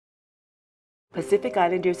Pacific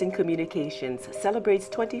Islanders in Communications celebrates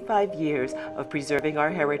 25 years of preserving our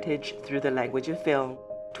heritage through the language of film.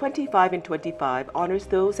 25 in 25 honors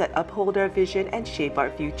those that uphold our vision and shape our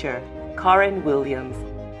future. Karin Williams,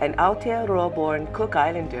 an Aotearoa-born Cook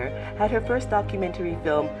Islander, had her first documentary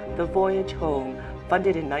film, The Voyage Home,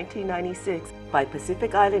 funded in 1996 by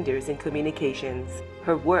Pacific Islanders in Communications.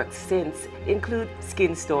 Her works since include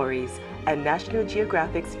Skin Stories and National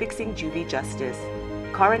Geographic's Fixing JUVIE Justice.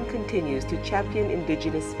 Karin continues to champion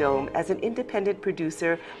Indigenous film as an independent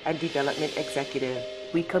producer and development executive.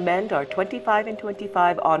 We commend our 25 in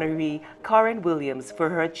 25 honoree, Karin Williams, for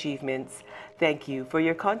her achievements. Thank you for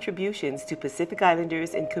your contributions to Pacific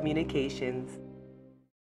Islanders in Communications.